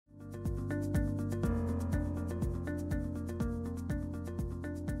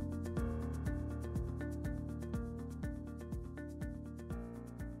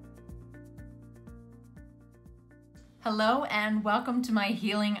Hello and welcome to my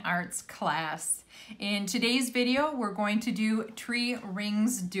Healing Arts class. In today's video, we're going to do tree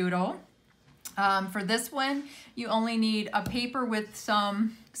rings doodle. For this one, you only need a paper with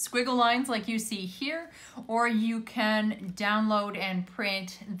some squiggle lines like you see here, or you can download and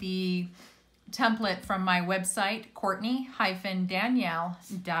print the template from my website,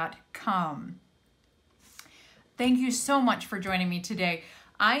 Courtney-Danielle.com. Thank you so much for joining me today.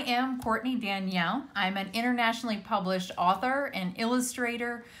 I am Courtney Danielle. I'm an internationally published author and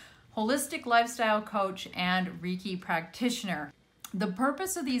illustrator, holistic lifestyle coach, and Reiki practitioner. The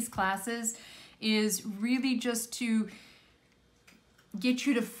purpose of these classes is really just to get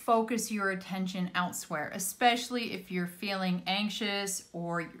you to focus your attention elsewhere, especially if you're feeling anxious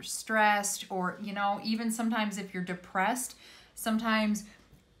or you're stressed, or even sometimes if you're depressed. Sometimes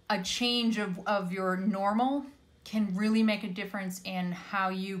a change of your normal can really make a difference in how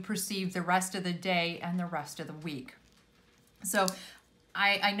you perceive the rest of the day and the rest of the week. So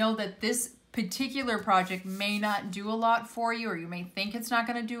I know that this particular project may not do a lot for you, or you may think it's not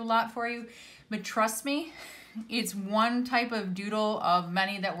going to do a lot for you, but trust me, it's one type of doodle of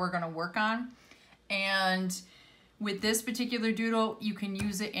many that we're going to work on. And with this particular doodle, you can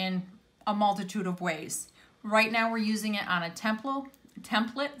use it in a multitude of ways. Right now we're using it on a template,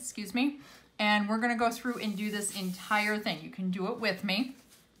 and we're going to go through and do this entire thing. You can do it with me,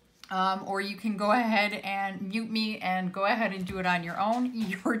 or you can go ahead and mute me and go ahead and do it on your own,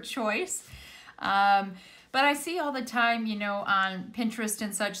 your choice. But I see all the time, on Pinterest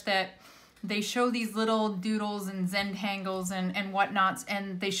and such, that they show these little doodles and Zentangles and whatnots,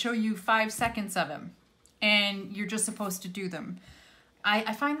 and they show you 5 seconds of them, and you're just supposed to do them.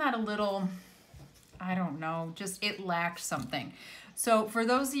 I find that a little, I don't know, just it lacks something. So for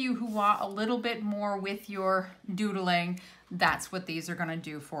those of you who want a little bit more with your doodling, that's what these are going to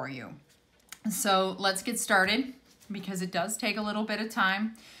do for you. So let's get started, because it does take a little bit of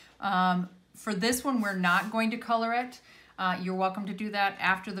time. For this one, we're not going to color it. You're welcome to do that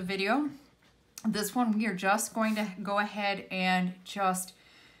after the video. This one, we are just going to go ahead and just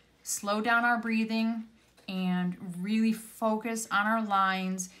slow down our breathing and really focus on our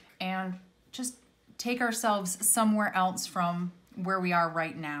lines and just take ourselves somewhere else from where we are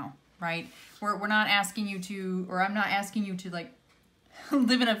right now, right? We're not asking you to, or I'm not asking you to like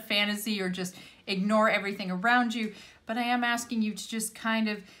live in a fantasy or just ignore everything around you, but I am asking you to just kind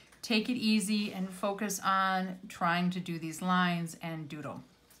of take it easy and focus on trying to do these lines and doodle.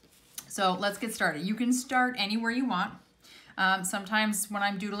 So let's get started. You can start anywhere you want. Sometimes when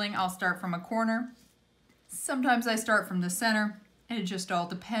I'm doodling, I'll start from a corner. Sometimes I start from the center. It just all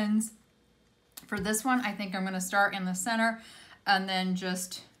depends. For this one, I think I'm going to start in the center and then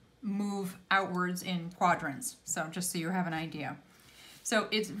just move outwards in quadrants. So just so you have an idea. So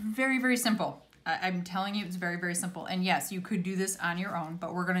it's very, very simple. I'm telling you, it's very, very simple. And yes, you could do this on your own,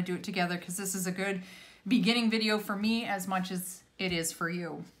 but we're going to do it together because this is a good beginning video for me as much as it is for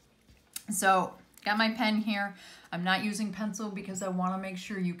you. So got my pen here. I'm not using pencil because I want to make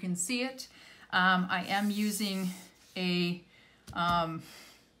sure you can see it. I am using a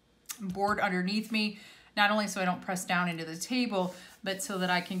board underneath me, not only so I don't press down into the table, but so that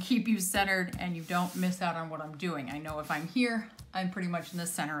I can keep you centered and you don't miss out on what I'm doing. I know if I'm here, I'm pretty much in the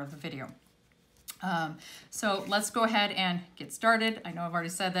center of the video. So let's go ahead and get started. I know I've already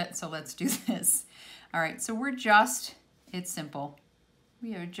said that, so let's do this. All right, so it's simple.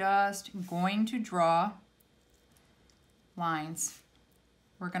 We are just going to draw lines.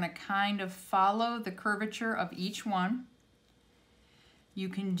 We're going to kind of follow the curvature of each one. You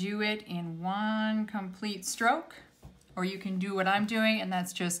can do it in one complete stroke, or you can do what I'm doing, and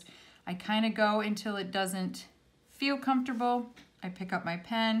that's just, I kind of go until it doesn't feel comfortable. I pick up my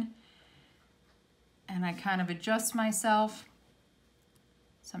pen, and I kind of adjust myself.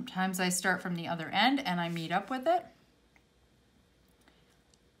 Sometimes I start from the other end, and I meet up with it.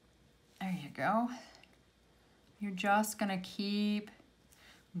 There you go. You're just going to keep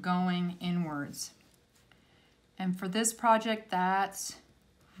going inwards. And for this project, that's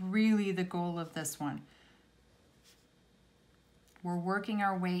really the goal of this one. We're working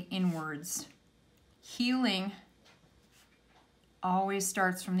our way inwards. Healing always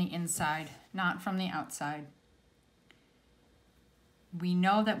starts from the inside, not from the outside. We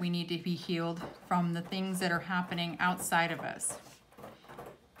know that we need to be healed from the things that are happening outside of us.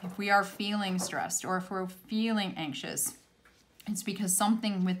 If we are feeling stressed or if we're feeling anxious, it's because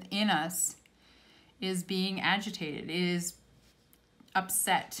something within us is being agitated, is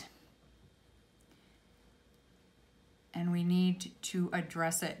upset. And we need to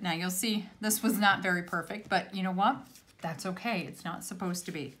address it. Now you'll see this was not very perfect, but you know what? That's okay. It's not supposed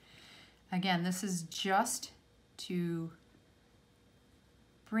to be. Again, this is just to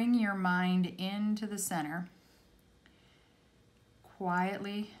bring your mind into the center,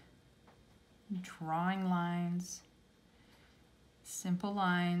 quietly drawing lines, simple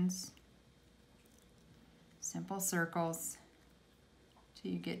circles,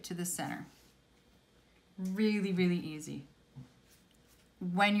 till you get to the center. Really, really easy.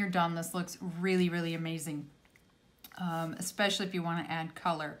 When you're done, this looks really, really amazing, especially if you want to add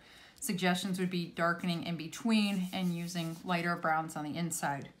color. Suggestions would be darkening in between and using lighter browns on the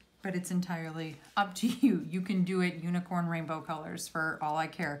inside, but it's entirely up to you. You can do it unicorn rainbow colors for all I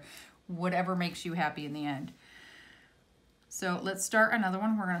care, whatever makes you happy in the end. So let's start another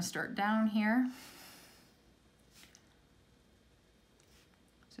one. We're going to start down here.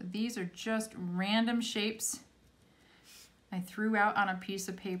 So these are just random shapes I threw out on a piece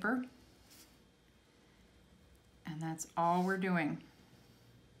of paper, and that's all we're doing.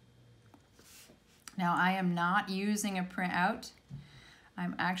 Now I am not using a printout.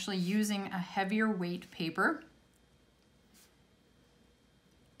 I'm actually using a heavier weight paper.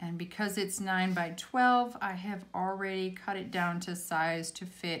 And because it's 9 by 12, I have already cut it down to size to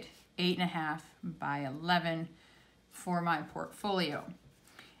fit 8.5 by 11 for my portfolio.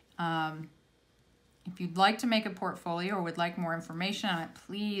 If you'd like to make a portfolio or would like more information on it,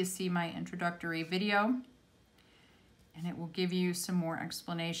 please see my introductory video, and it will give you some more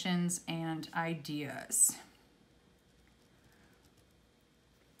explanations and ideas.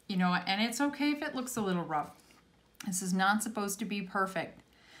 You know, and it's okay if it looks a little rough. This is not supposed to be perfect.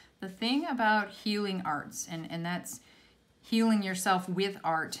 The thing about healing arts, and that's healing yourself with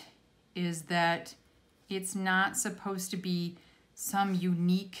art, is that it's not supposed to be some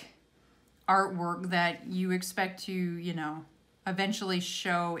unique artwork that you expect to, you know, eventually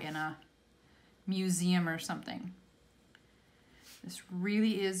show in a museum or something. This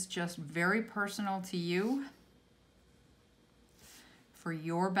really is just very personal to you, for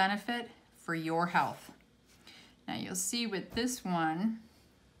your benefit, for your health. Now you'll see with this one,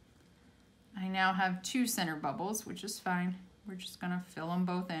 I now have 2 center bubbles, which is fine. We're just gonna fill them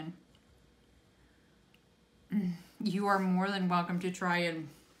both in. You are more than welcome to try and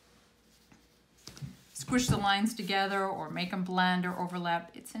squish the lines together or make them blend or overlap.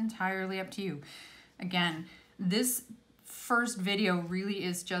 It's entirely up to you. Again, this first video really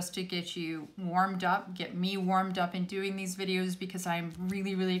is just to get you warmed up, get me warmed up in doing these videos, because I'm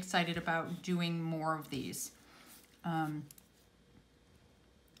really, really excited about doing more of these.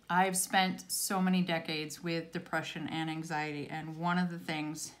 I've spent so many decades with depression and anxiety, and one of the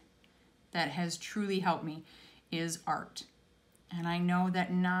things that has truly helped me is art. And I know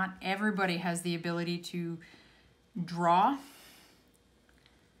that not everybody has the ability to draw,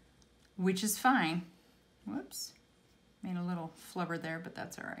 which is fine. Whoops, made a little flubber there, but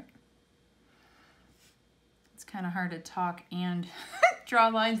that's all right. It's kind of hard to talk and draw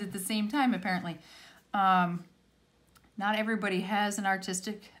lines at the same time, apparently. Not everybody has an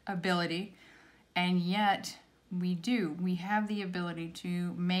artistic ability, and yet we do. We have the ability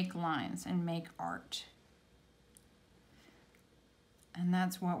to make lines and make art. And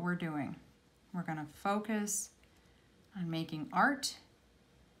that's what we're doing. We're going to focus on making art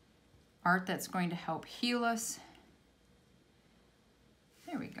that's going to help heal us.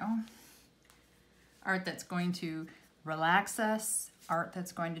 There we go. Art that's going to relax us. Art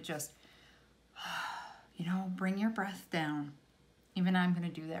that's going to just, you know, bring your breath down. Even I'm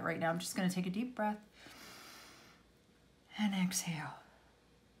going to do that right now. I'm just going to take a deep breath and exhale.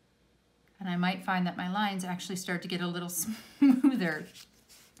 And I might find that my lines actually start to get a little smoother.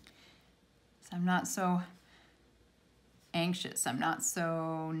 So I'm not so anxious. I'm not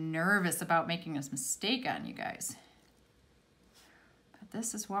so nervous about making a mistake on you guys. But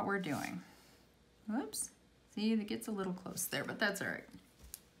this is what we're doing. Whoops. See, it gets a little close there, but that's all right.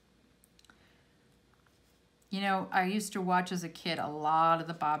 You know, I used to watch as a kid a lot of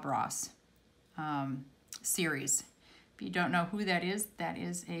the Bob Ross series. If you don't know who that is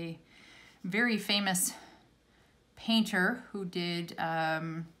a very famous painter who did,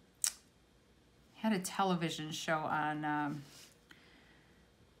 had a television show on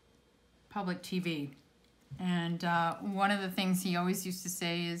public TV. And one of the things he always used to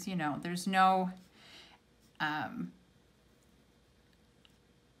say is, you know, there's no,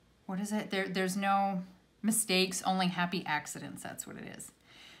 what is it? There's no mistakes, only happy accidents. That's what it is.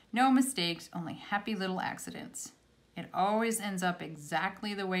 No mistakes, only happy little accidents. It always ends up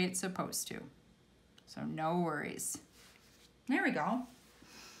exactly the way it's supposed to. So no worries. There we go.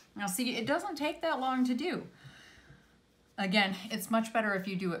 Now see, it doesn't take that long to do. Again, it's much better if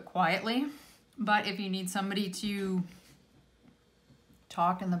you do it quietly, but if you need somebody to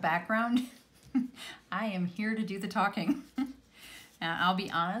talk in the background, I am here to do the talking. And I'll be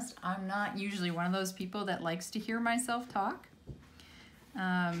honest, I'm not usually one of those people that likes to hear myself talk.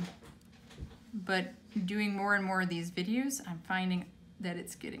 But doing more and more of these videos, I'm finding that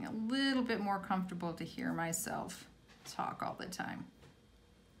it's getting a little bit more comfortable to hear myself talk all the time.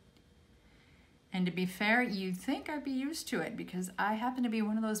 And to be fair, you'd think I'd be used to it because I happen to be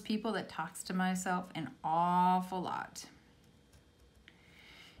one of those people that talks to myself an awful lot.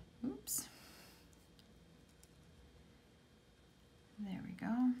 Oops. There we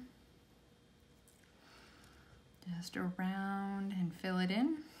go. Just around and fill it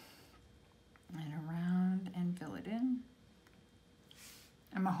in. And around and fill it in.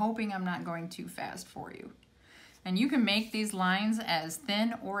 I'm hoping I'm not going too fast for you. And you can make these lines as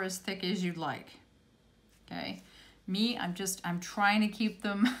thin or as thick as you'd like. Okay? Me, I'm trying to keep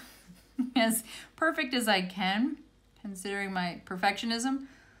them as perfect as I can, considering my perfectionism.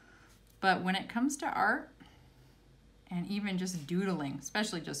 But when it comes to art, and even just doodling,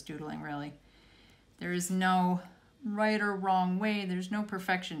 especially just doodling really, there is no right or wrong way. There's no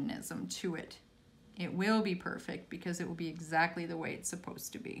perfectionism to it. It will be perfect because it will be exactly the way it's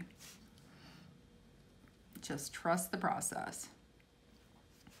supposed to be. Just trust the process.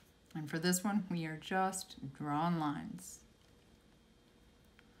 And for this one, we are just drawing lines.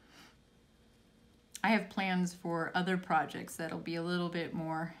 I have plans for other projects that'll be a little bit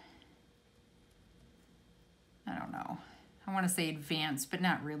more, I don't know, I want to say advanced, but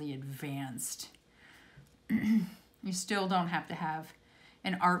not really advanced. You still don't have to have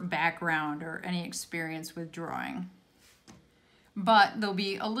an art background or any experience with drawing. But there'll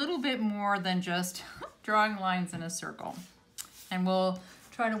be a little bit more than just drawing lines in a circle. And we'll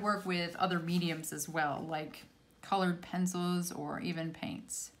try to work with other mediums as well, like colored pencils or even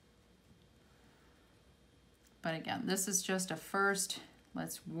paints. But again, this is just a first,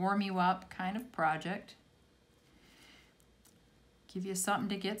 let's warm you up kind of project. Give you something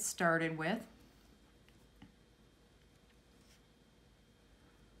to get started with.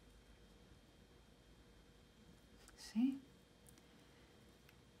 See?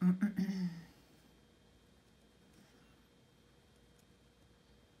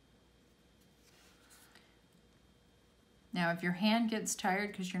 Now, if your hand gets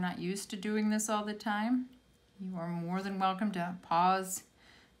tired because you're not used to doing this all the time, you are more than welcome to pause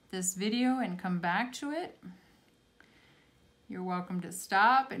this video and come back to it. You're welcome to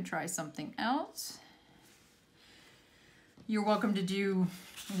stop and try something else. You're welcome to do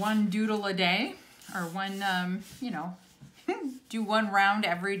one doodle a day or one, do one round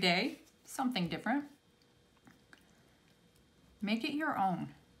every day, something different. Make it your own.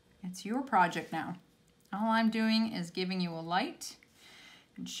 It's your project now. All I'm doing is giving you a light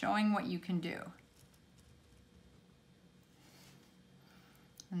and showing what you can do.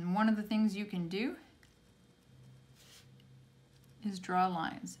 And one of the things you can do is draw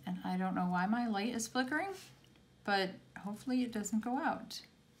lines. And I don't know why my light is flickering, but hopefully it doesn't go out.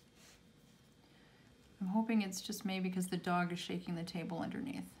 I'm hoping it's just maybe because the dog is shaking the table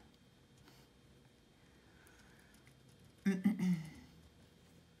underneath.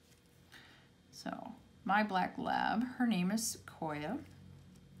 So, my black lab, her name is Koya,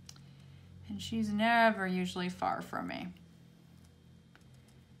 and she's never usually far from me.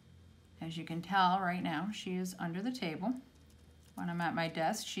 As you can tell right now, she is under the table. When I'm at my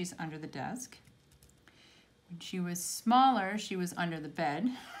desk, she's under the desk. When she was smaller, she was under the bed.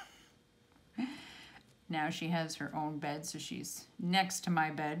 Now she has her own bed, so she's next to my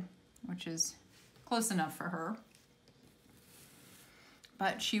bed, which is close enough for her.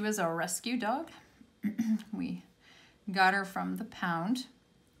 But she was a rescue dog. We got her from the pound.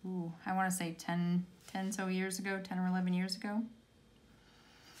 Ooh, I want to say 10 so years ago, 10 or 11 years ago.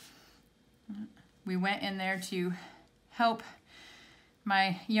 We went in there to help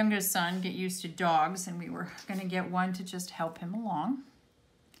my youngest son get used to dogs, and we were going to get one to just help him along.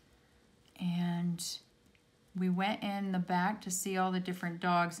 And we went in the back to see all the different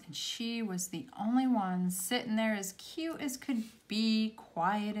dogs, and she was the only one sitting there as cute as could be,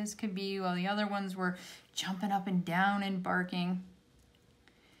 quiet as could be, while the other ones were jumping up and down and barking.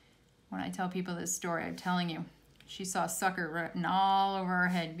 When I tell people this story, I'm telling you, she saw sucker written all over her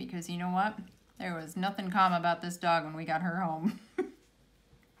head because you know what? There was nothing calm about this dog when we got her home.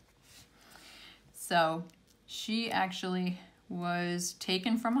 So she actually was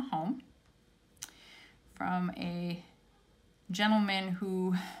taken from a home from a gentleman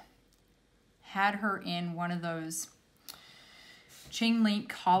who had her in one of those chain link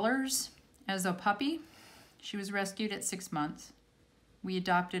collars as a puppy. She was rescued at 6 months. We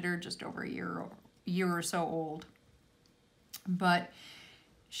adopted her just over a year or so old. But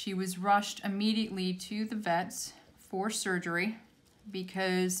She was rushed immediately to the vets for surgery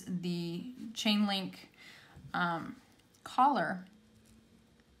because the chain link collar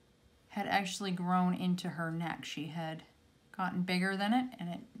had actually grown into her neck. She had gotten bigger than it, and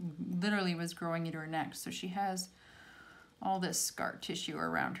it literally was growing into her neck. So she has all this scar tissue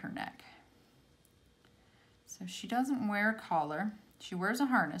around her neck. So she doesn't wear a collar. She wears a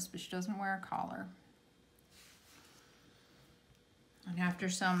harness, but she doesn't wear a collar. And after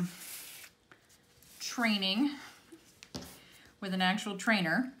some training with an actual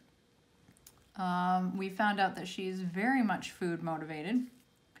trainer, we found out that she's very much food motivated.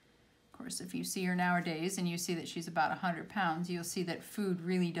 Of course, if you see her nowadays and you see that she's about 100 pounds, you'll see that food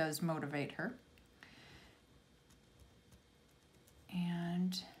really does motivate her.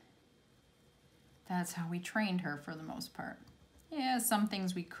 And that's how we trained her for the most part. Yeah, some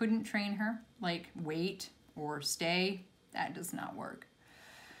things we couldn't train her, like wait or stay. That does not work.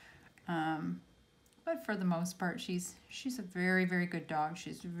 But for the most part, she's a very, very good dog.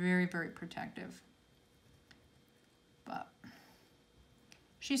 She's very, very protective. But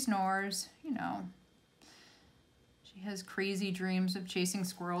she snores, you know. She has crazy dreams of chasing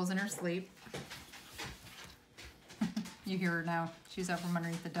squirrels in her sleep. You hear her now. She's up from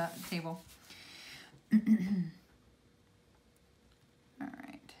underneath the table. All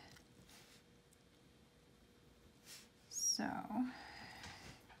right. So,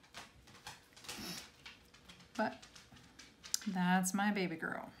 but that's my baby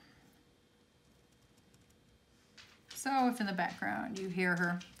girl. So if in the background you hear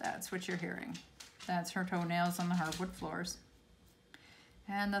her, that's what you're hearing. That's her toenails on the hardwood floors.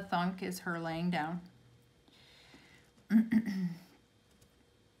 And the thunk is her laying down. There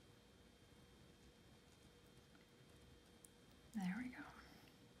we go.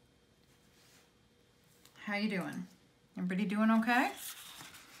 How you doing? Everybody doing okay?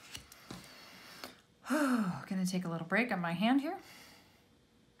 Gonna take a little break on my hand here.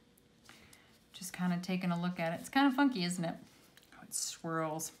 Just kind of taking a look at it. It's kind of funky, isn't it? Oh, it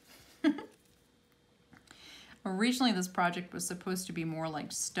swirls. Originally, this project was supposed to be more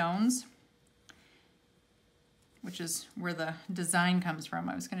like stones, which is where the design comes from.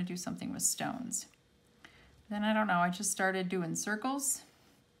 I was going to do something with stones. Then I don't know, I just started doing circles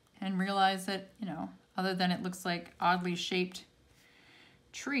and realized that, you know, other than it looks like oddly shaped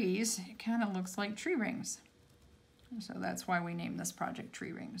trees, it kind of looks like tree rings. So that's why we named this project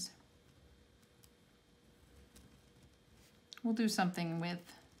Tree Rings. We'll do something with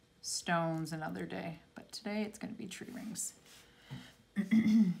stones another day, but today it's going to be tree rings.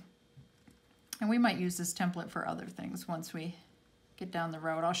 And we might use this template for other things once we get down the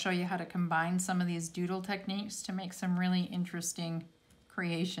road. I'll show you how to combine some of these doodle techniques to make some really interesting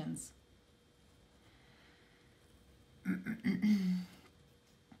creations.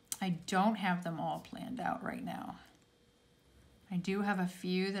 I don't have them all planned out right now. I do have a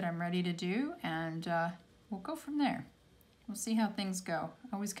few that I'm ready to do, and we'll go from there. We'll see how things go.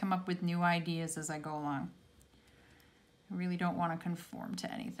 I always come up with new ideas as I go along. I really don't want to conform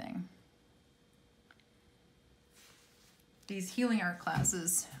to anything. These healing art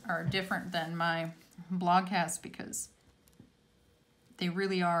classes are different than my blogcast because they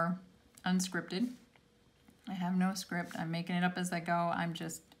really are unscripted. I have no script. I'm making it up as I go. I'm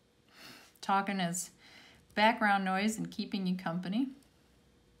just talking as background noise and keeping you company.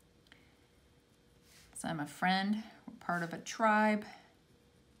 So I'm a friend. We're part of a tribe.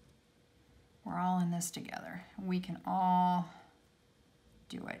 We're all in this together. We can all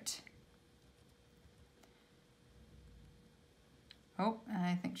do it. Oh, and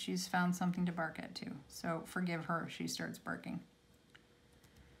I think she's found something to bark at too. So forgive her if she starts barking.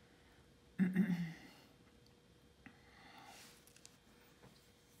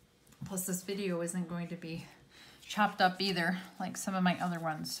 Plus this video isn't going to be chopped up either, like some of my other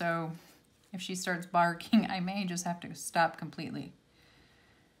ones. So if she starts barking, I may just have to stop completely.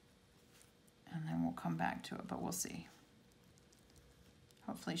 And then we'll come back to it, but we'll see.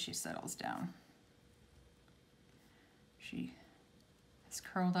 Hopefully she settles down. She is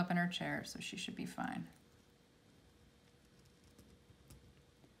curled up in her chair, so she should be fine.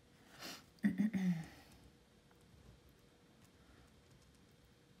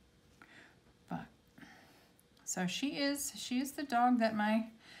 But so she is the dog that my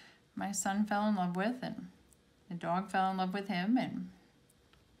son fell in love with, and the dog fell in love with him, and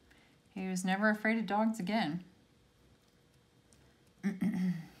he was never afraid of dogs again.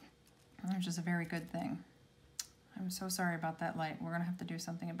 Which is a very good thing. I'm so sorry about that light. We're gonna have to do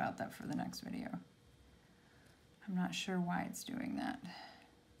something about that for the next video. I'm not sure why it's doing that.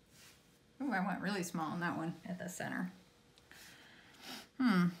 Ooh, I went really small on that one at the center.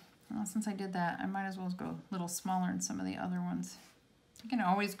 Well, since I did that, I might as well go a little smaller in some of the other ones. You can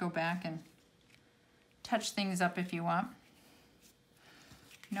always go back and touch things up if you want.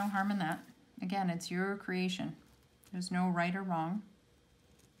 No harm in that. Again, it's your creation. There's no right or wrong.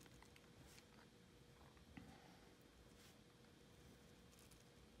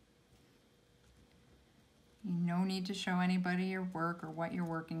 No need to show anybody your work or what you're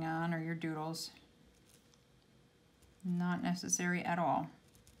working on or your doodles. Not necessary at all.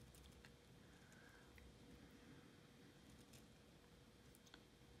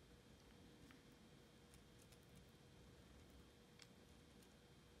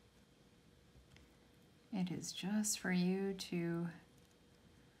 It is just for you to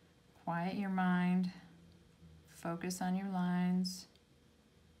quiet your mind, focus on your lines.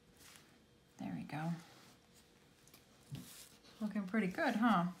 There we go. Looking pretty good,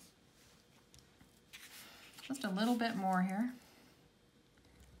 huh? Just a little bit more here.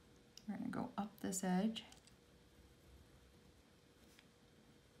 We're going to go up this edge.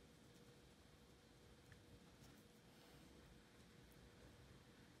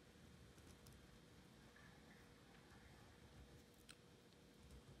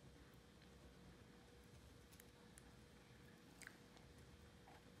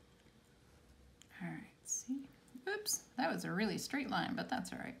 All right, see? Oops, that was a really straight line, but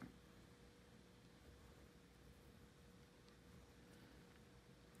that's all right.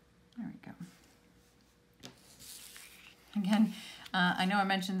 There we go. Again, I know I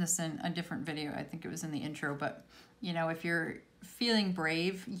mentioned this in a different video. I think it was in the intro, but you know, if you're feeling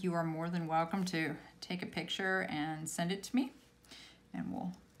brave, you are more than welcome to take a picture and send it to me, and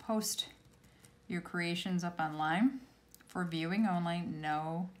we'll post your creations up online for viewing only.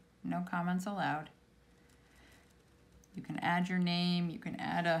 No comments allowed. You can add your name, you can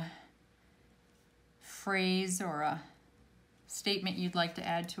add a phrase or a statement you'd like to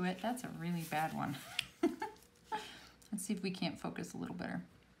add to it. That's a really bad one. Let's see if we can't focus a little better.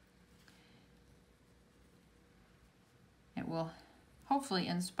 It will hopefully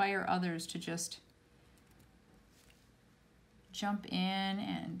inspire others to just jump in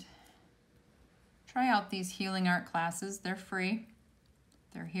and try out these healing art classes. They're free.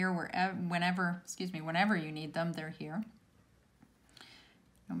 They're here whenever you need them, they're here.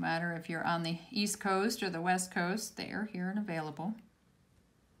 No matter if you're on the East Coast or the West Coast, they are here and available.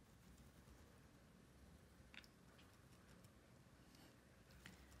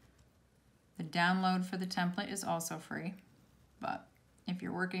 The download for the template is also free, but if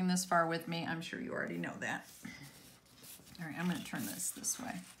you're working this far with me, I'm sure you already know that. All right, I'm going to turn this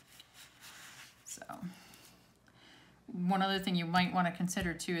way. So, one other thing you might want to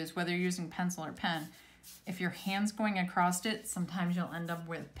consider too is whether you're using pencil or pen. If your hand's going across it, sometimes you'll end up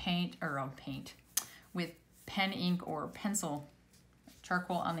with with pen ink or pencil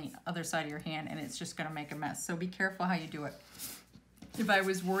charcoal on the other side of your hand, and it's just going to make a mess. So be careful how you do it. If I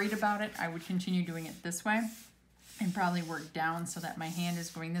was worried about it, I would continue doing it this way and probably work down so that my hand is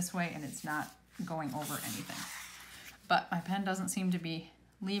going this way and it's not going over anything. But my pen doesn't seem to be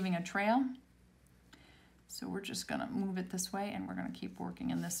leaving a trail. So we're just gonna move it this way and we're gonna keep working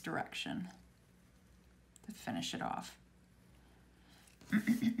in this direction to finish it off. There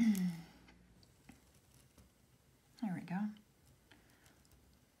we go.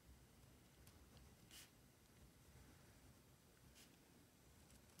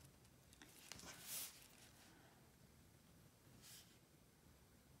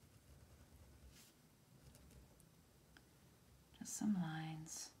 Just some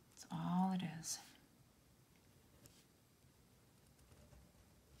lines, that's all it is.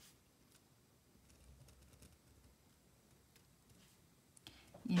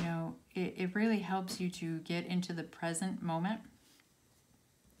 You know, it really helps you to get into the present moment,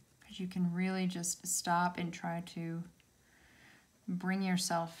 because you can really just stop and try to bring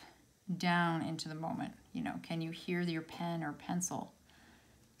yourself down into the moment. You know, can you hear your pen or pencil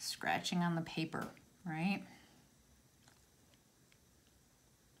scratching on the paper, right?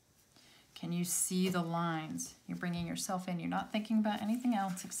 Can you see the lines? You're bringing yourself in. You're not thinking about anything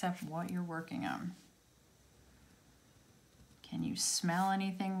else except what you're working on. Can you smell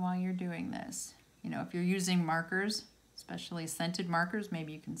anything while you're doing this? You know, if you're using markers, especially scented markers,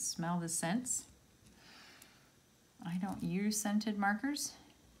 maybe you can smell the scents. I don't use scented markers,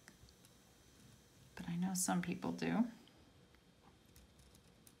 but I know some people do.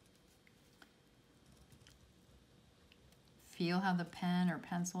 Feel how the pen or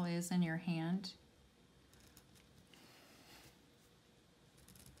pencil is in your hand.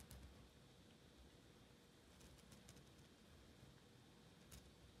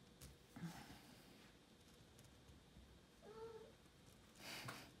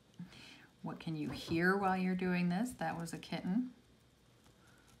 can you hear while you're doing this? That was a kitten.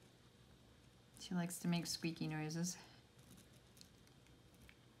 She likes to make squeaky noises.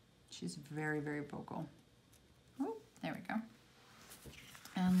 She's very, very vocal. Oh, there we go.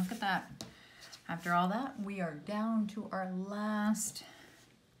 And look at that. After all that, we are down to our last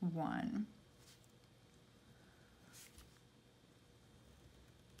one.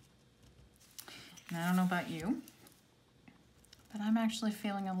 And I don't know about you, but I'm actually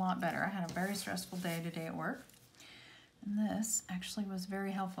feeling a lot better. I had a very stressful day today at work, and this actually was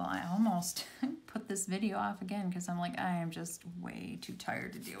very helpful. I almost put this video off again because I'm like, I am just way too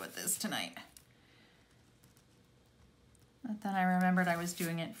tired to deal with this tonight. But then I remembered I was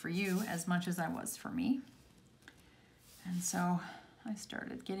doing it for you as much as I was for me. And so I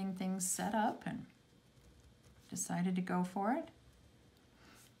started getting things set up and decided to go for it.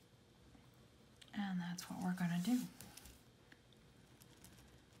 And that's what we're going to do.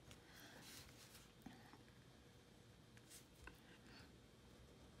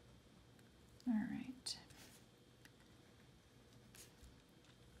 All right.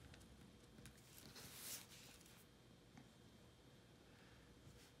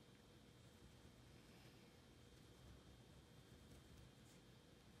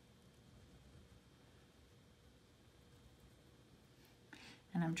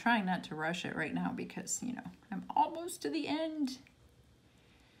 And I'm trying not to rush it right now because, you know, I'm almost to the end.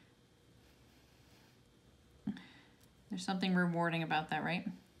 There's something rewarding about that, right?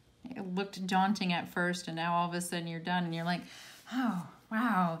 It looked daunting at first, and now all of a sudden you're done and you're like, oh,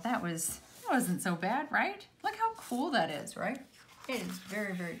 wow, that wasn't so bad, right? Look how cool that is, right? It is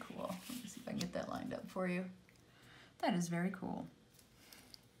very, very cool. Let me see if I can get that lined up for you. That is very cool.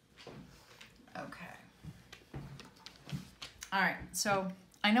 Okay. All right, so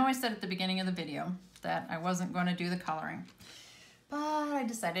I know I said at the beginning of the video that I wasn't going to do the coloring, but I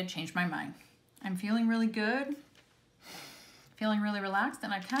decided to change my mind. I'm feeling really good, feeling really relaxed,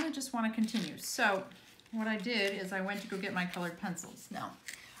 and I kind of just want to continue. So what I did is I went to go get my colored pencils. Now,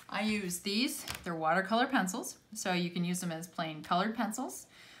 I use these. They're watercolor pencils, so you can use them as plain colored pencils,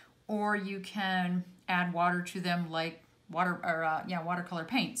 or you can add water to them like watercolor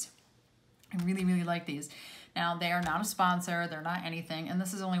paints. I really, really like these. Now, they are not a sponsor, they're not anything, and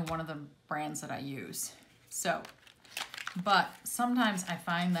this is only one of the brands that I use. So, but sometimes I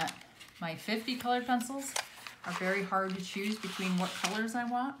find that my 50 colored pencils are very hard to choose between what colors I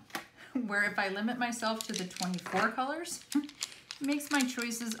want, where if I limit myself to the 24 colors, it makes my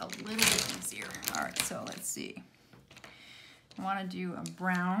choices a little bit easier. All right, so let's see. I want to do a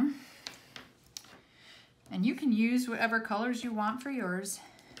brown, and you can use whatever colors you want for yours.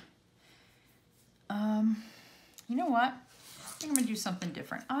 You know what? I think I'm gonna do something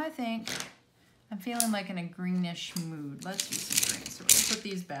different. I think I'm feeling like in a greenish mood. Let's use some green. So we're gonna put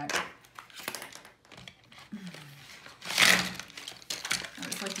these back. I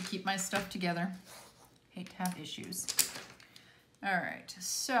always like to keep my stuff together. Hate to have issues. All right,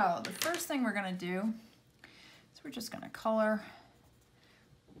 so the first thing we're gonna do is we're just gonna color.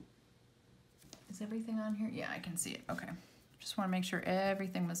 Is everything on here? Yeah, I can see it. Okay. Just wanna make sure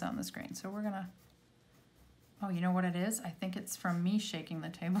everything was on the screen. So we're gonna, oh, you know what it is? I think it's from me shaking the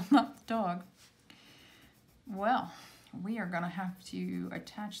table, not the dog. Well, we are gonna have to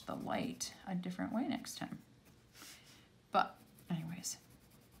attach the light a different way next time. But anyways,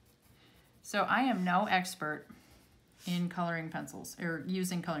 so I am no expert in coloring pencils or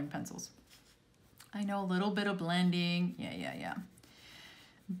using coloring pencils. I know a little bit of blending, yeah.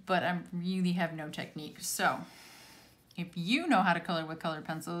 But I really have no technique. So if you know how to color with colored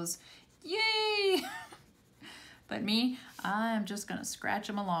pencils, yay! But me, I'm just gonna scratch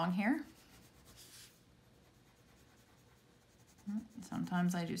them along here.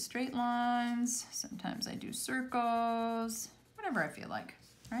 Sometimes I do straight lines, sometimes I do circles, whatever I feel like,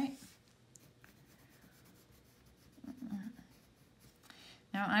 right?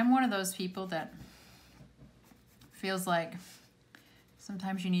 Now, I'm one of those people that feels like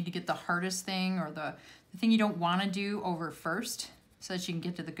sometimes you need to get the hardest thing or the thing you don't want to do over first so that you can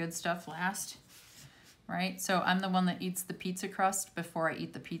get to the good stuff last, right? So I'm the one that eats the pizza crust before I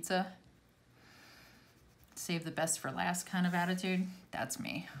eat the pizza. Save the best for last kind of attitude. That's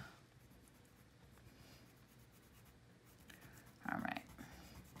me. All right.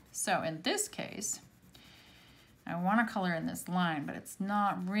 So in this case, I want to color in this line, but it's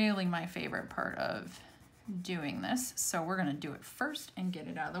not really my favorite part of doing this. So we're going to do it first and get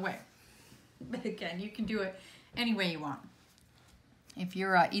it out of the way. But again, you can do it any way you want. If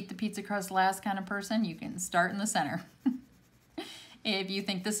you're a eat the pizza crust last kind of person, you can start in the center. If you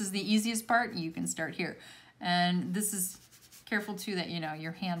think this is the easiest part, you can start here. And this is careful too that, you know,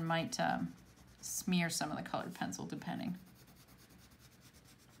 your hand might smear some of the colored pencil depending,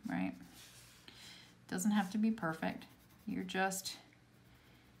 right? Doesn't have to be perfect. You're just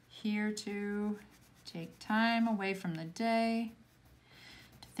here to take time away from the day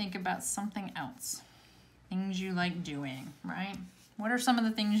to think about something else. Things you like doing, right? What are some of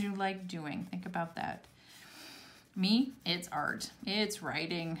the things you like doing? Think about that. Me, it's art, it's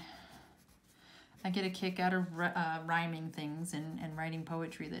writing. I get a kick out of rhyming things and writing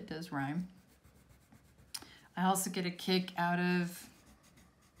poetry that does rhyme. I also get a kick out of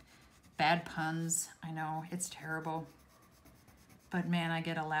bad puns. I know, it's terrible. But man, I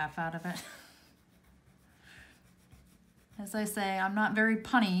get a laugh out of it. As I say, I'm not very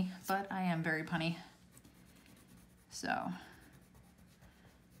punny, but I am very punny. So,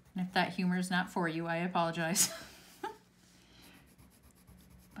 and if that humor is not for you, I apologize.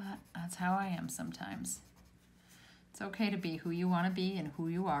 But that's how I am sometimes. It's okay to be who you want to be and who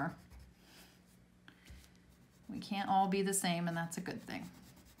you are. We can't all be the same, and that's a good thing.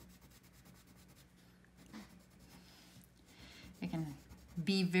 It can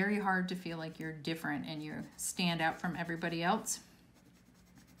be very hard to feel like you're different and you stand out from everybody else.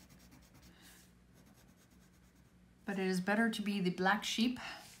 But it is better to be the black sheep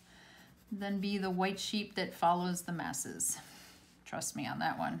than be the white sheep that follows the masses. Trust me on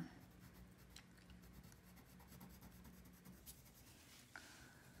that one.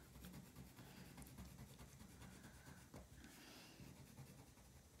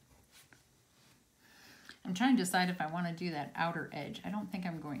 I'm trying to decide if I want to do that outer edge. I don't think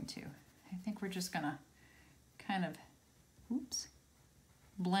I'm going to. I think we're just gonna kind of, oops,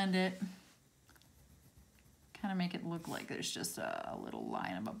 blend it. Kind of make it look like there's just a little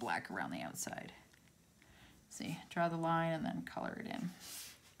line of a black around the outside. See, draw the line and then color it in.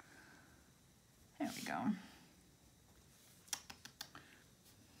 There we go.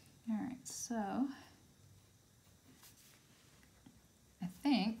 All right, so I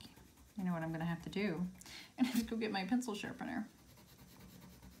think, you know what I'm gonna have to do? I'm gonna go get my pencil sharpener.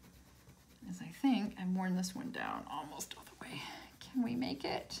 As I think I've worn this one down almost all the way. Can we make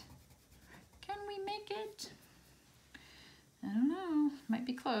it? Can we make it? I don't know, might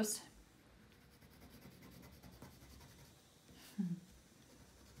be close.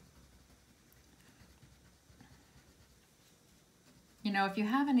 You know, if you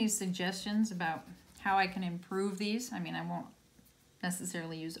have any suggestions about how I can improve these, I mean, I won't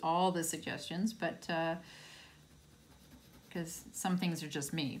necessarily use all the suggestions, but because some things are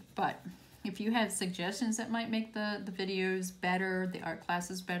just me, but if you have suggestions that might make the videos better, the art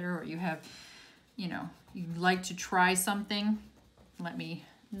classes better, or you have, you know, you'd like to try something, let me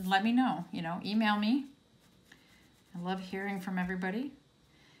know, you know, email me. I love hearing from everybody,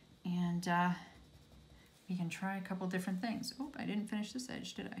 and we can try a couple different things. Oh, I didn't finish this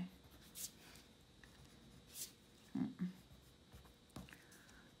edge, did I?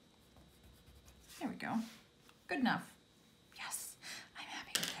 There we go. Good enough. Yes, I'm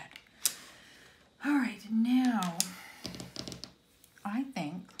happy with that. All right, now I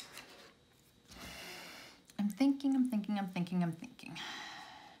think I'm thinking.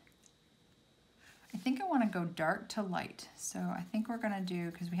 I think I want to go dark to light. So I think we're going to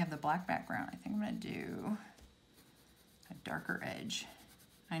do, because we have the black background, I think I'm going to do a darker edge.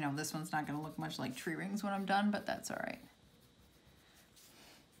 I know this one's not going to look much like tree rings when I'm done, but that's all right.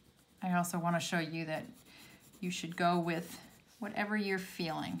 I also want to show you that you should go with whatever you're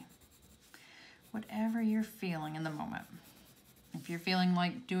feeling. Whatever you're feeling in the moment. If you're feeling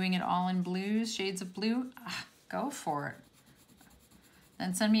like doing it all in blues, shades of blue, go for it.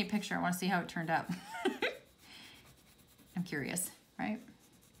 Then send me a picture. I want to see how it turned out. I'm curious, right?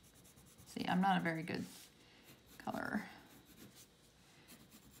 See, I'm not a very good colorer.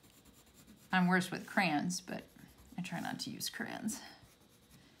 I'm worse with crayons, but I try not to use crayons.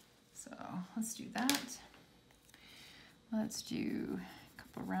 So let's do that. Let's do a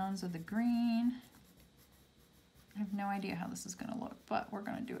couple rounds of the green. I have no idea how this is going to look, but we're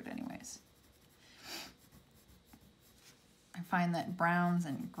going to do it anyways. I find that browns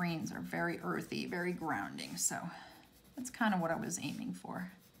and greens are very earthy, very grounding, so that's kind of what I was aiming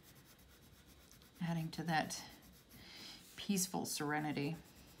for. Adding to that peaceful serenity.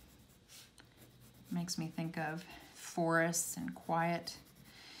 Makes me think of forests and quiet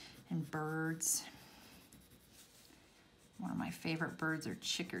and birds. One of my favorite birds are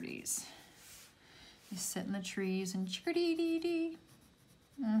chickadees. They sit in the trees and chickadee-dee-dee.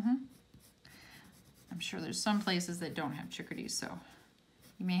 I'm sure there's some places that don't have chickadees, so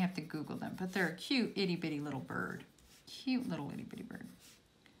you may have to Google them, but they're a cute itty-bitty little bird. Cute little itty-bitty bird.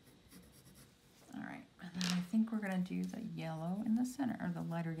 All right, and then I think we're gonna do the yellow in the center, or the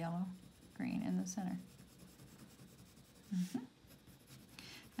lighter yellow, green in the center.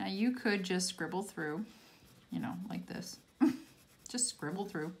 Now you could just scribble through, you know, like this. Just scribble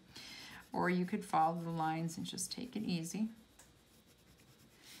through. Or you could follow the lines and just take it easy.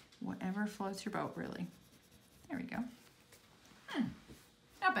 Whatever floats your boat, really. There we go.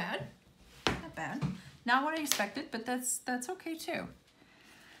 Not bad. Not bad. Not what I expected, but that's okay too.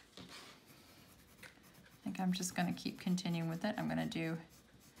 I think I'm just going to keep continuing with it. I'm going to do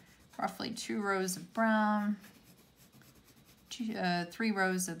roughly 2 rows of brown, 3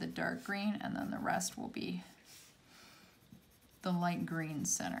 rows of the dark green, and then the rest will be the light green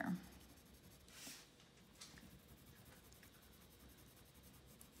center.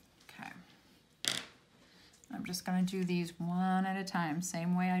 Okay. I'm just going to do these one at a time,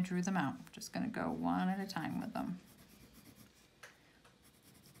 same way I drew them out. I'm just going to go one at a time with them.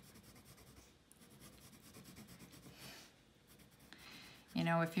 You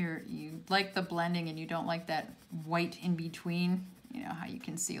know, if you like the blending and you don't like that white in between, you know how you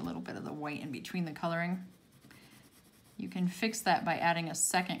can see a little bit of the white in between the coloring, you can fix that by adding a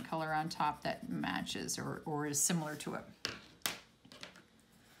second color on top that matches or is similar to it.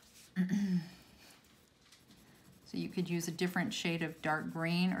 So you could use a different shade of dark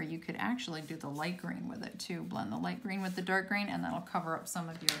green, or you could actually do the light green with it too. Blend the light green with the dark green, and that'll cover up some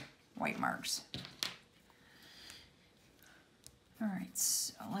of your white marks. All right,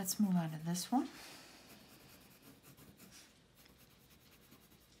 so let's move on to this one.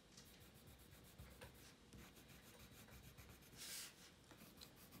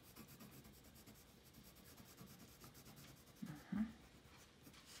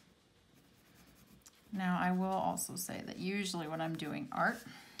 Now I will also say that usually when I'm doing art,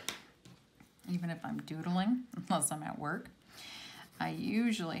 even if I'm doodling, unless I'm at work, I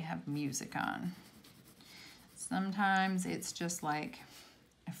usually have music on. Sometimes it's just like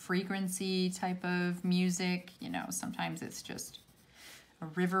a frequency type of music, you know, sometimes it's just a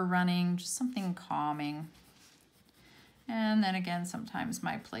river running, just something calming. And then again, sometimes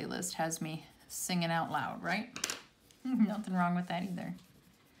my playlist has me singing out loud, right? Nothing wrong with that either.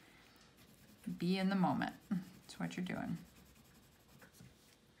 Be in the moment. That's what you're doing.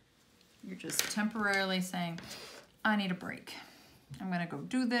 You're just temporarily saying, I need a break. I'm going to go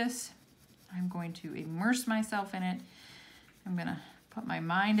do this. I'm going to immerse myself in it. I'm going to put my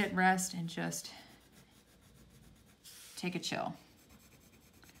mind at rest and just take a chill.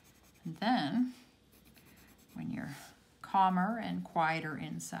 And then, when you're calmer and quieter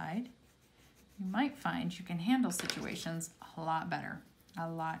inside, you might find you can handle situations a lot better, a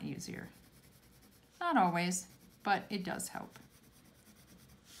lot easier. Not always, but it does help.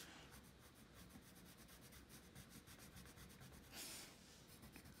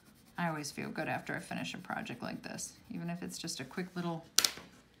 I always feel good after I finish a project like this, even if it's just a quick little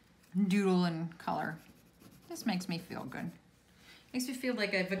doodle in color. This makes me feel good. Makes me feel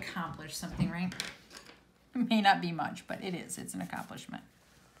like I've accomplished something, right? It may not be much, but it is. It's an accomplishment.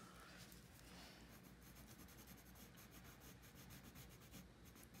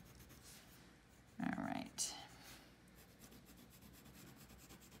 All right.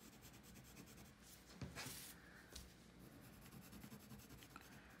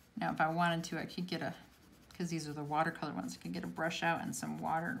 Now, if I wanted to, I could get a, because these are the watercolor ones, I could get a brush out and some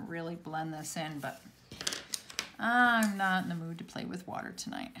water and really blend this in, but I'm not in the mood to play with water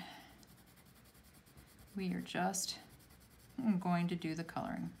tonight. We are just going to do the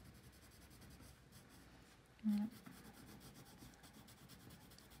coloring. Yep.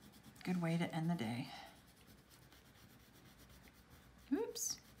 Good way to end the day.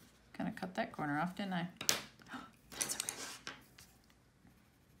 Oops, kind of cut that corner off, didn't I? That's okay.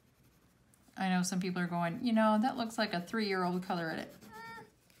 I know some people are going, you know, that looks like a 3-year-old colored it.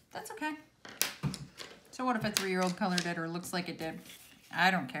 That's okay. So what if a 3-year-old colored it or looks like it did?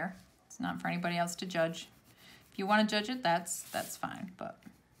 I don't care. It's not for anybody else to judge. If you want to judge it, that's fine, but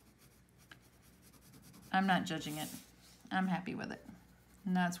I'm not judging it. I'm happy with it.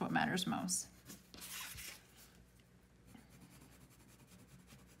 And that's what matters most.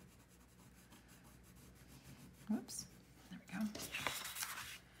 Whoops, there we go.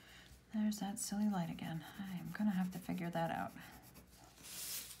 There's that silly light again. I'm gonna have to figure that out.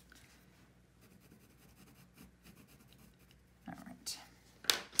 All right.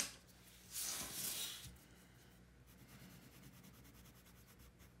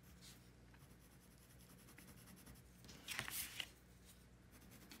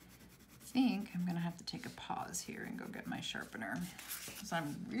 I think I'm gonna have to take a pause here and go get my sharpener because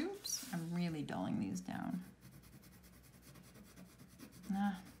I'm really dulling these down.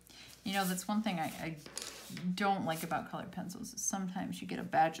 You know, that's one thing I don't like about colored pencils is sometimes you get a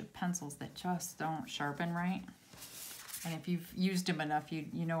batch of pencils that just don't sharpen right. And if you've used them enough, you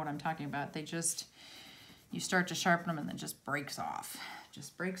know what I'm talking about. They just, you start to sharpen them and then just breaks off.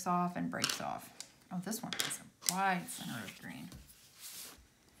 Just breaks off and breaks off. Oh, this one has a wide center of green.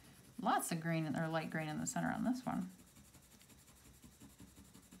 Lots of green or light green in the center on this one.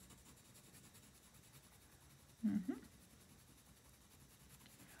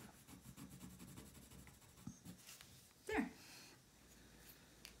 There.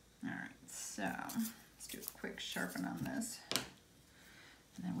 All right, so let's do a quick sharpen on this,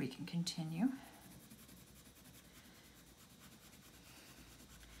 and then we can continue.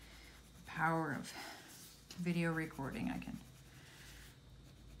 Power of video recording. I can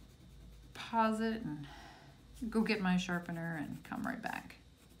pause it and go get my sharpener and come right back.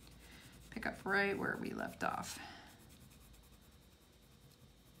 Pick up right where we left off.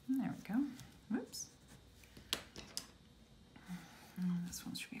 And there we go. Whoops. Oh, this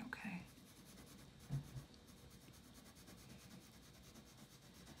one should be okay.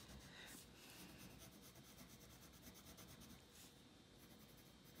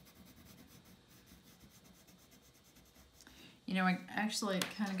 You know, I actually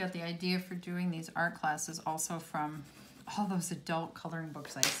kind of got the idea for doing these art classes also from all those adult coloring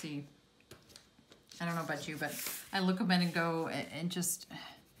books I see. I don't know about you, but I look them in and go and just,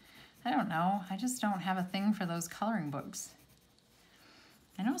 I don't know. I just don't have a thing for those coloring books.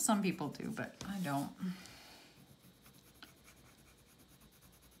 I know some people do, but I don't.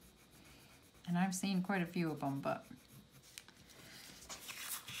 And I've seen quite a few of them, but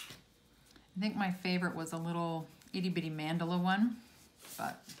I think my favorite was a little itty bitty mandala one,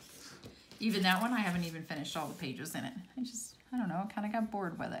 but even that one, I haven't even finished all the pages in it. I don't know, kind of got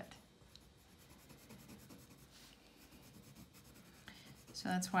bored with it. So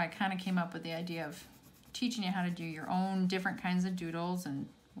that's why I kind of came up with the idea of teaching you how to do your own different kinds of doodles, and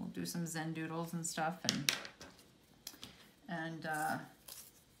we'll do some Zen doodles and stuff. And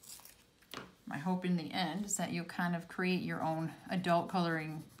my hope in the end is that you'll kind of create your own adult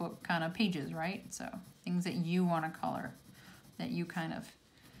coloring book kind of pages, right? So things that you want to color, that you kind of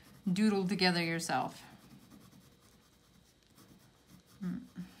doodle together yourself.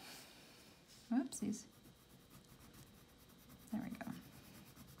 Whoopsies. There we go.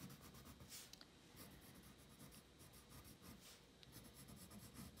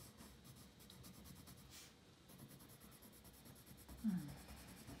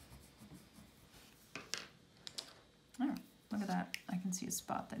 Oh, look at that. I can see a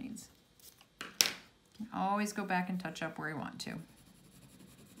spot that needs. You can always go back and touch up where you want to.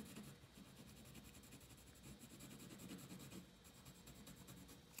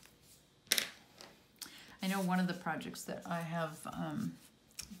 I know one of the projects that I have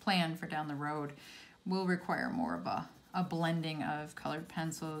planned for down the road will require more of a blending of colored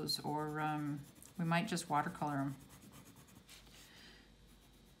pencils, or we might just watercolor them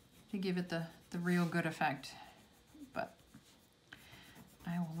to give it the real good effect. But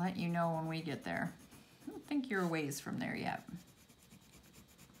I will let you know when we get there. I don't think you're a ways from there yet.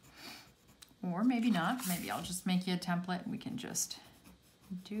 Or maybe not. Maybe I'll just make you a template and we can just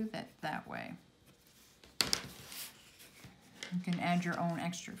do that way. You can add your own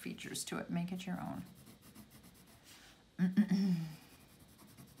extra features to it. Make it your own.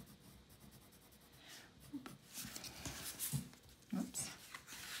 Oops.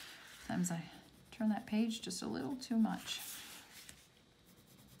 Sometimes I turn that page just a little too much.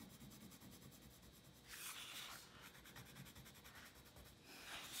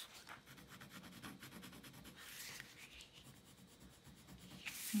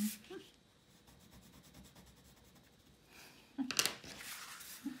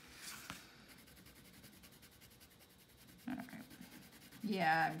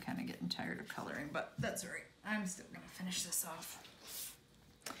 Yeah, I'm kind of getting tired of coloring, but that's all right. I'm still going to finish this off.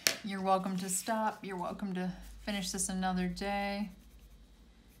 You're welcome to stop. You're welcome to finish this another day.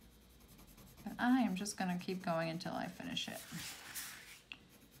 But I am just going to keep going until I finish it.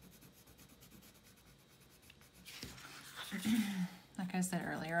 Like I said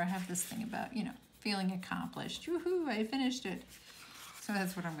earlier, I have this thing about, you know, feeling accomplished. Woohoo, I finished it. So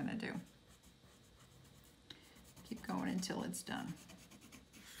that's what I'm going to do. Keep going until it's done.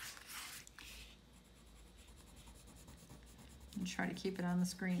 And try to keep it on the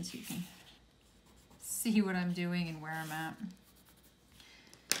screen so you can see what I'm doing and where I'm at.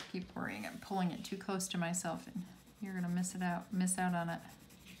 Keep worrying I'm pulling it too close to myself and you're gonna miss out on it.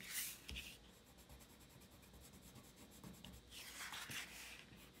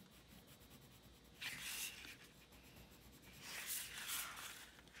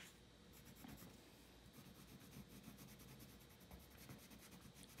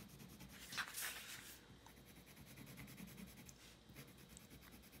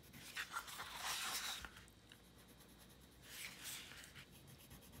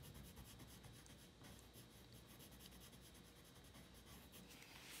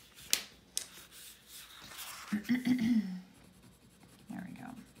 There we go.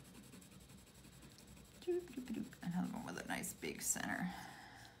 Another one with a nice big center.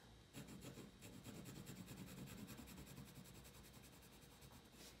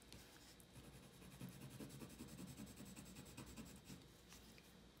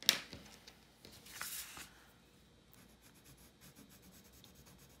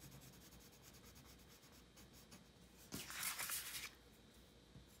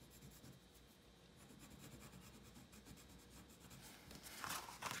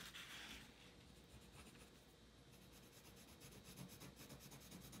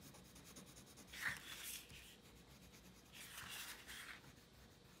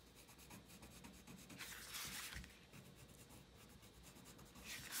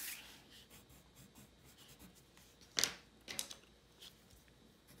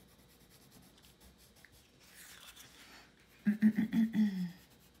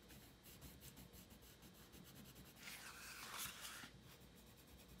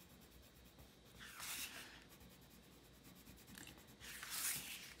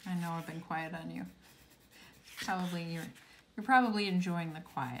 I know I've been quiet on you. Probably you're probably enjoying the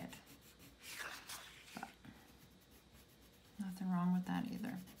quiet. But nothing wrong with that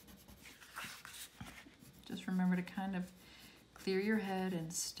either. Just remember to kind of clear your head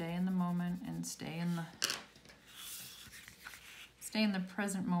and stay in the moment and stay in the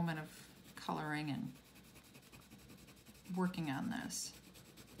present moment of coloring and working on this.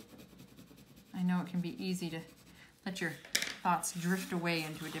 I know it can be easy to let your thoughts drift away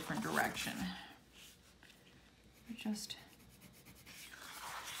into a different direction. Just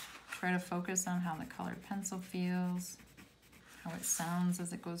try to focus on how the colored pencil feels, how it sounds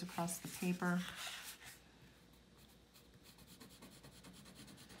as it goes across the paper,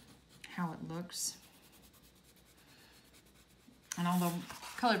 how it looks. And although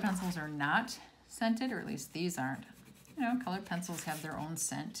colored pencils are not scented, or at least these aren't, you know, colored pencils have their own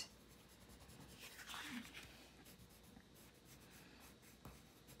scent.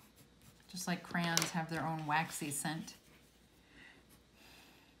 Just like crayons have their own waxy scent.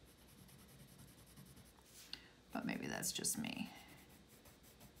 But maybe that's just me.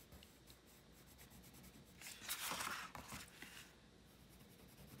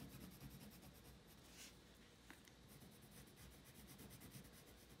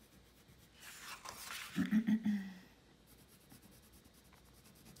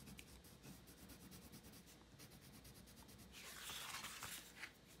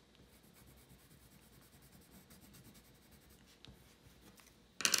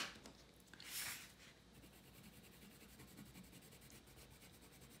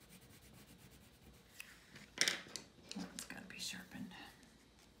 Sharpened.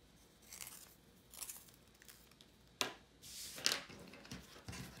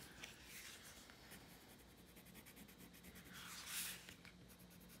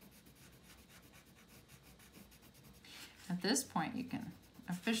 At this point, you can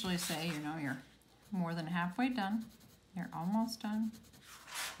officially say, you know, you're more than halfway done. You're almost done.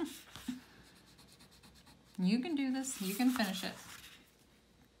 You can do this. You can finish it.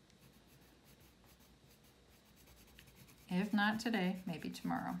 If not today, maybe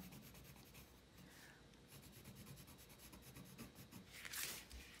tomorrow.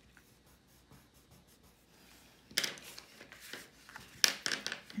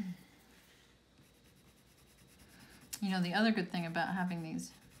 You know, the other good thing about having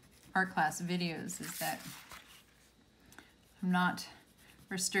these art class videos is that I'm not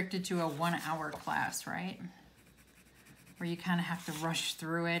restricted to a 1 hour class, right? Where you kind of have to rush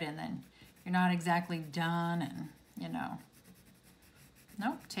through it and then you're not exactly done and, you know.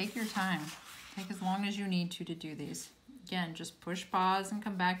 Nope, take your time. Take as long as you need to do these. Again, just push pause and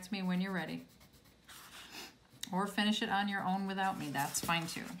come back to me when you're ready. Or finish it on your own without me. That's fine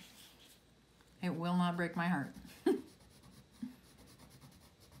too. It will not break my heart.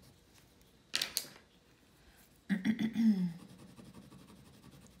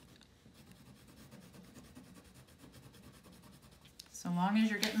 So long as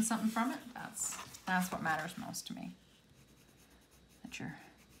you're getting something from it, that's what matters most to me. That you're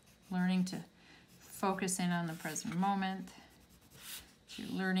learning to focus in on the present moment. That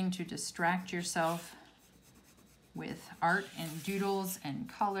you're learning to distract yourself with art and doodles and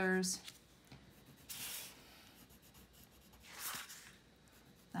colors.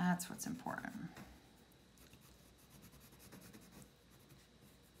 That's what's important.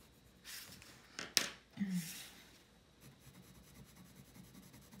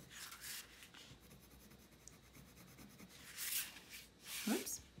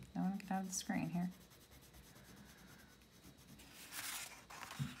 Oops, I want to get out of the screen here.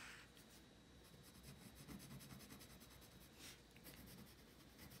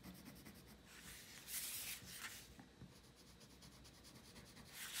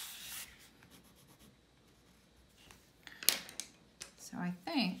 I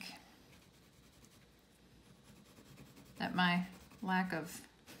think that my lack of,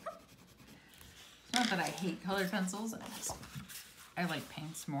 it's not that I hate colored pencils, I like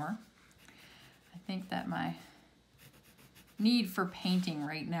paints more. I think that my need for painting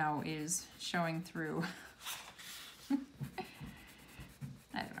right now is showing through. I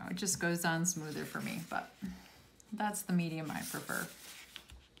don't know, it just goes on smoother for me, but that's the medium I prefer.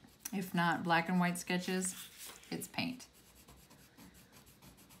 If not black and white sketches, it's paint.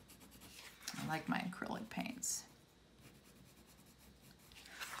 I like my acrylic paints.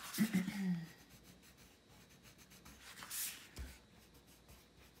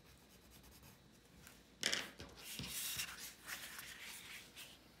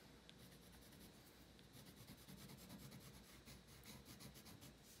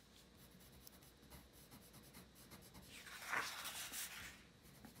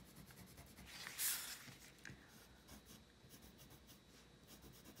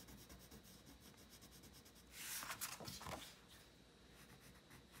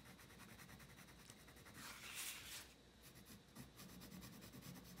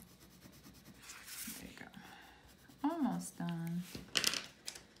 Almost done.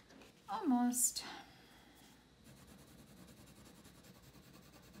 Almost.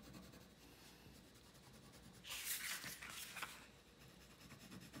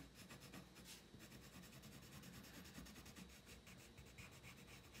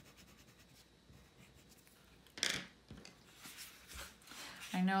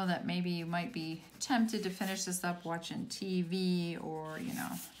 I know that maybe you might be tempted to finish this up watching TV or, you know,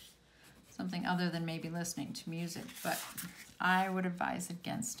 something other than maybe listening to music, but I would advise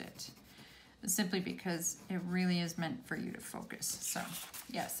against it, simply because it really is meant for you to focus. So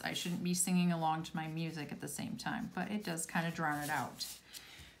yes, I shouldn't be singing along to my music at the same time, but it does kind of drown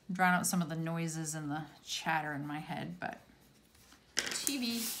out some of the noises and the chatter in my head. But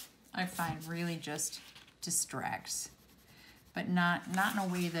TV, I find, really just distracts, but not in a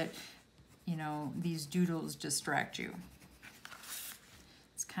way that, you know, these doodles distract you.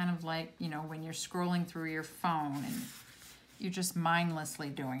 It's kind of like, you know, when you're scrolling through your phone and you're just mindlessly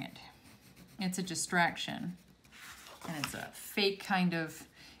doing it. It's a distraction, and it's a fake kind of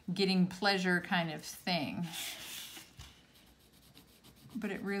getting pleasure kind of thing. But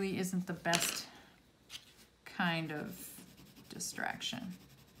it really isn't the best kind of distraction.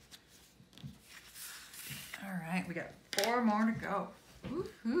 All right, we got 4 more to go.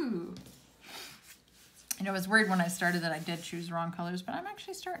 Woohoo! You know, it was weird when I started that I did choose wrong colors, but I'm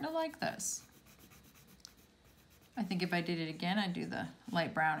actually starting to like this. I think if I did it again, I'd do the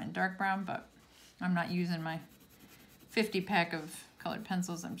light brown and dark brown, but I'm not using my 50 pack of colored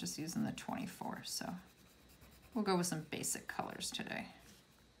pencils. I'm just using the 24, so we'll go with some basic colors today.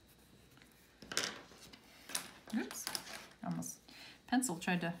 Oops, almost pencil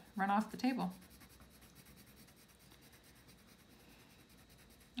tried to run off the table.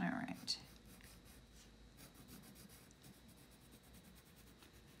 All right.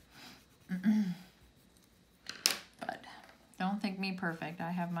 But don't think me perfect.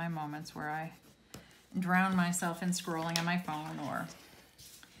 I have my moments where I drown myself in scrolling on my phone or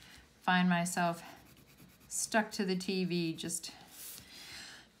find myself stuck to the TV just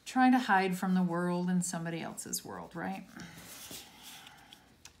trying to hide from the world in somebody else's world, right?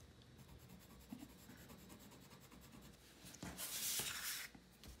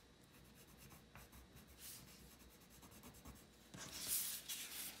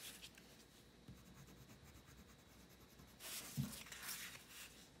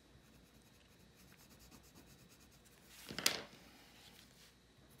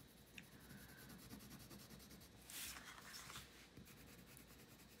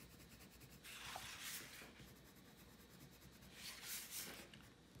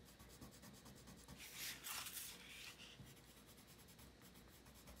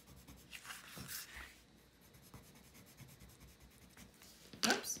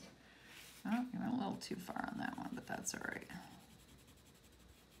 Oops. Oh, you went a little too far on that one, but that's all right.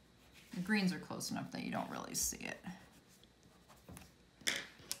 The greens are close enough that you don't really see it.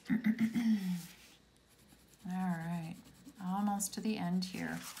 All right, almost to the end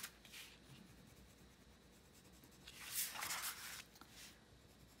here.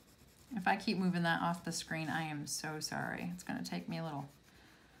 If I keep moving that off the screen, I am so sorry. It's going to take me a little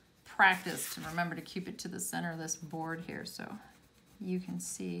practice to remember to keep it to the center of this board here so you can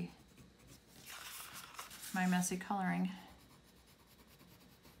see my messy coloring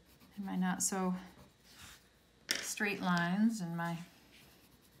and my not so straight lines and my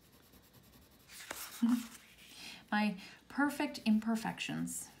my perfect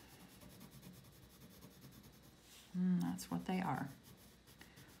imperfections. That's what they are.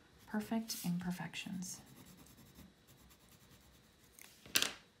 Perfect imperfections.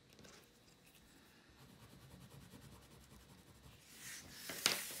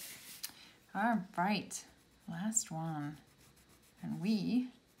 All right, last one. And we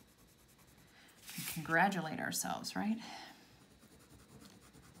can congratulate ourselves, right?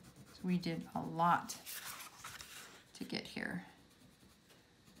 So we did a lot to get here.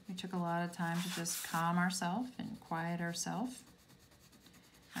 We took a lot of time to just calm ourselves and quiet ourselves.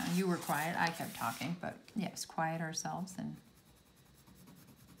 You were quiet, I kept talking, but yes, quiet ourselves and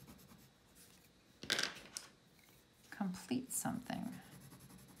complete something.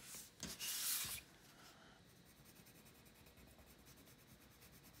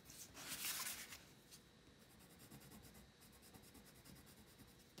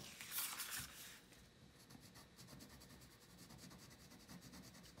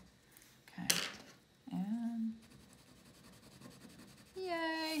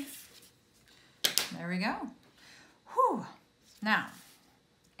 There we go. Whew. Now,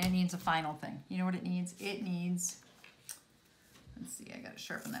 it needs a final thing. You know what it needs? It needs, let's see, I gotta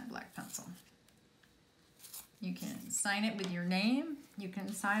sharpen that black pencil. You can sign it with your name. You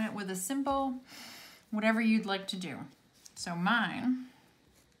can sign it with a symbol, whatever you'd like to do. So mine,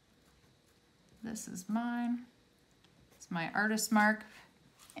 this is mine. It's my artist mark,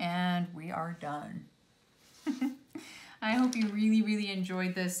 and we are done. I hope you really, really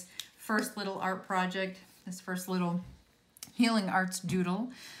enjoyed this first little art project, this first little Healing Arts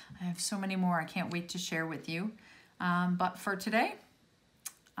doodle. I have so many more I can't wait to share with you. But for today,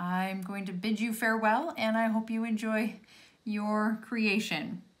 I'm going to bid you farewell, and I hope you enjoy your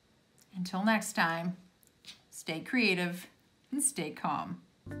creation. Until next time, stay creative and stay calm.